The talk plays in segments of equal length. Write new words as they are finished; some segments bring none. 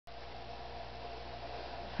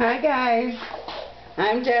Hi guys,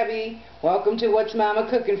 I'm Debbie. Welcome to What's Mama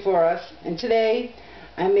Cooking For Us. And today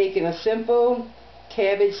I'm making a simple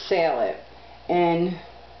cabbage salad. And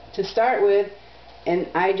to start with,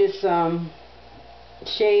 I just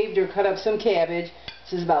shaved or cut up some cabbage.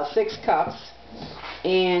 This is about 6 cups.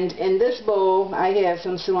 And in this bowl I have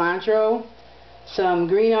some cilantro, some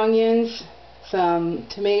green onions, some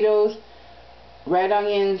tomatoes, red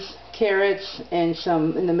onions, carrots, and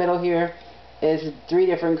some in the middle here is 3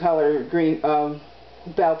 different color green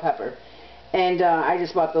bell pepper. And I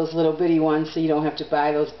just bought those little bitty ones so you don't have to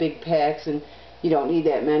buy those big packs, and you don't need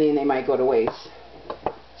that many and they might go to waste.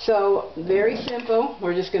 So very simple.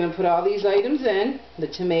 We're just going to put all these items in: the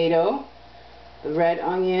tomato, the red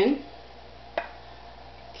onion,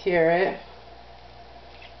 carrot,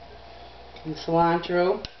 and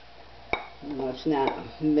cilantro. Let's not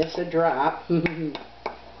miss a drop.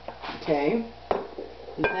 Okay.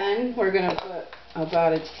 And then we're going to put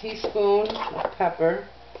about a teaspoon of pepper.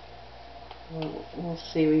 We'll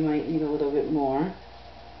see, we might need a little bit more.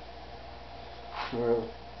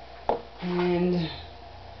 And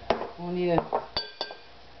we'll need a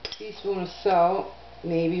teaspoon of salt,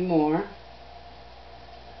 maybe more.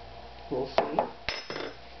 We'll see.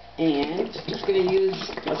 And just going to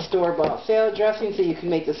use a store-bought salad dressing, so you can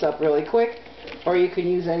make this up really quick, or you can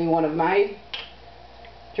use any one of my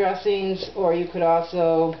dressings, or you could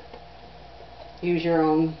also use your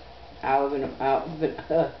own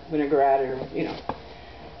vinaigrette, or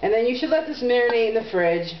And then you should let this marinate in the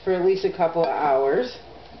fridge for at least a couple of hours.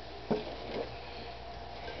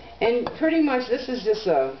 And pretty much this is just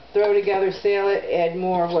a throw together salad. Add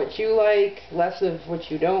more of what you like, less of what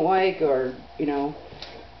you don't like, or don't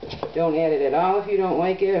add it at all if you don't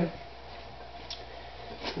like it.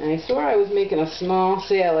 And I swore I was making a small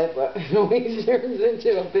salad, but it always turns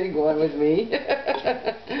into a big one with me.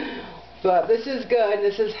 But this is good.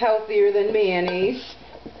 This is healthier than mayonnaise.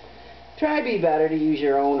 Try to be better to use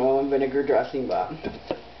your own oil and vinegar dressing, but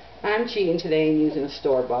I'm cheating today and using a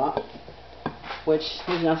store-bought, which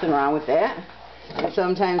there's nothing wrong with that. And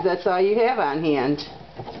sometimes that's all you have on hand.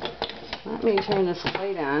 Let me turn this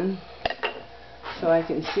light on so I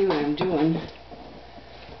can see what I'm doing.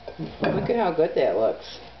 Look at how good that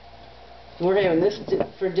looks. We're having this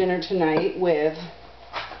for dinner tonight with,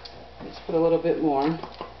 let's put a little bit more,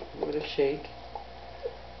 give it a shake.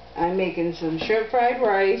 I'm making some shrimp fried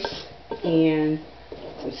rice and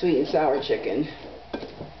some sweet and sour chicken.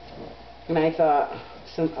 And I thought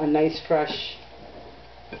a nice fresh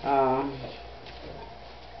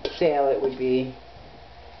salad would be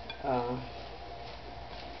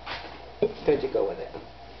good to go with it.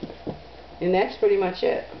 And that's pretty much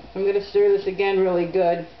it. I'm going to stir this again really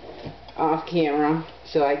good off camera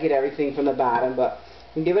so I get everything from the bottom, but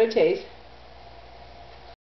we'll give it a taste.